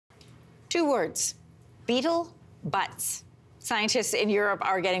Two words, beetle butts. Scientists in Europe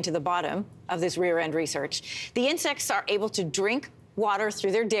are getting to the bottom of this rear-end research. The insects are able to drink water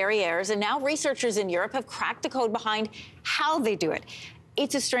through their derrieres, and now researchers in Europe have cracked the code behind how they do it.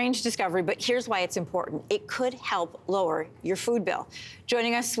 It's a strange discovery, but here's why it's important. It could help lower your food bill.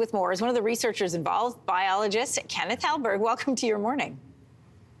 Joining us with more is one of the researchers involved, biologist Kenneth Hallberg. Welcome to Your Morning.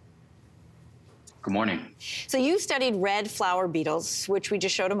 Good morning. So you studied red flower beetles, which we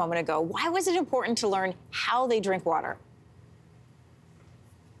just showed a moment ago. Why was it important to learn how they drink water?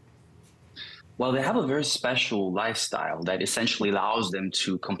 Well, they have a very special lifestyle that essentially allows them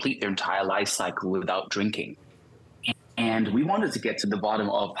to complete their entire life cycle without drinking. And we wanted to get to the bottom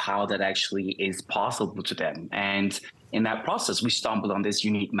of how that actually is possible to them. And in that process, we stumbled on this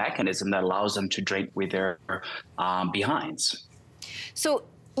unique mechanism that allows them to drink with their behinds. So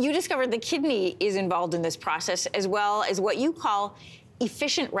you discovered the kidney is involved in this process, as well as what you call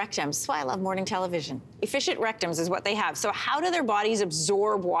efficient rectums. That's why I love morning television. Efficient rectums is what they have. So how do their bodies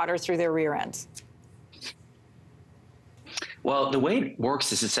absorb water through their rear ends? Well, the way it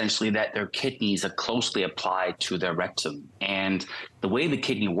works is essentially that their kidneys are closely applied to their rectum. And the way the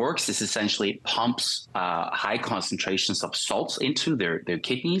kidney works is essentially it pumps high concentrations of salts into their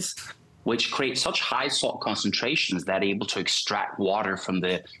kidneys, which create such high salt concentrations that are able to extract water from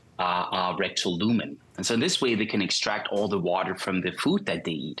the rectal lumen. And so this way they can extract all the water from the food that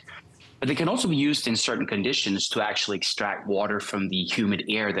they eat. But they can also be used in certain conditions to actually extract water from the humid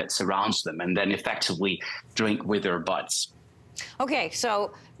air that surrounds them and then effectively drink with their butts. Okay,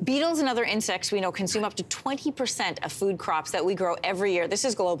 so beetles and other insects we know consume up to 20% of food crops that we grow every year. This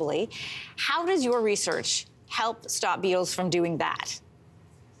is globally. How does your research help stop beetles from doing that?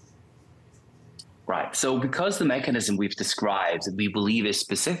 Right. So because the mechanism we've described, we believe is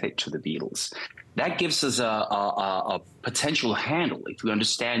specific to the beetles, that gives us a potential handle. If we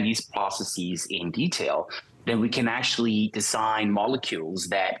understand these processes in detail, then we can actually design molecules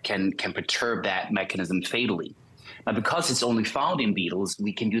that can perturb that mechanism fatally. Now, because it's only found in beetles,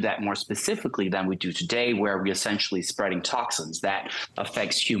 we can do that more specifically than we do today, where we're essentially spreading toxins that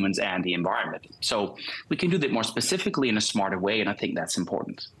affects humans and the environment. So we can do that more specifically in a smarter way, and I think that's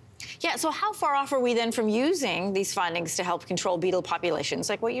important. Yeah, so how far off are we then from using these findings to help control beetle populations,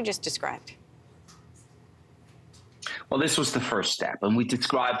 like what you just described? Well, this was the first step, and we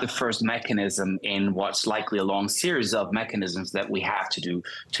described the first mechanism in what's likely a long series of mechanisms that we have to do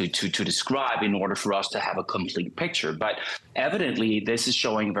to describe in order for us to have a complete picture. But evidently, this is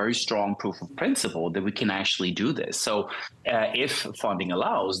showing very strong proof of principle that we can actually do this. So if funding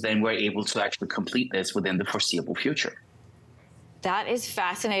allows, then we're able to actually complete this within the foreseeable future. That is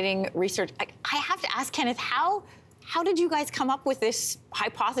fascinating research. I have to ask, Kenneth, how did you guys come up with this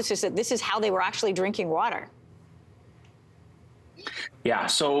hypothesis that this is how they were actually drinking water? Yeah,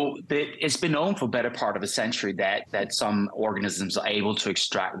 so it's been known for the better part of a century that some organisms are able to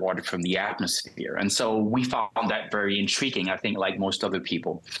extract water from the atmosphere. And so we found that very intriguing, I think, like most other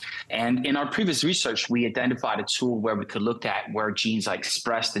people. And in our previous research, we identified a tool where we could look at where genes are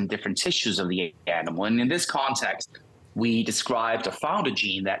expressed in different tissues of the animal. And in this context, we described or found a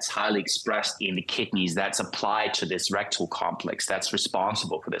gene that's highly expressed in the kidneys that's applied to this rectal complex that's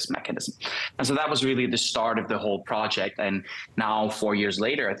responsible for this mechanism. And so that was really the start of the whole project. And now, 4 years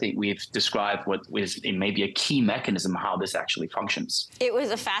later, I think we've described what is maybe a key mechanism how this actually functions. It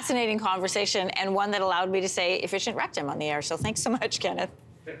was a fascinating conversation and one that allowed me to say efficient rectum on the air. So thanks so much, Kenneth.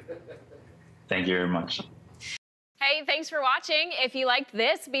 Thank you very much. Hey, thanks for watching. If you liked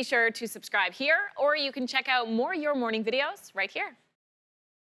this, be sure to subscribe here, or you can check out more Your Morning videos right here.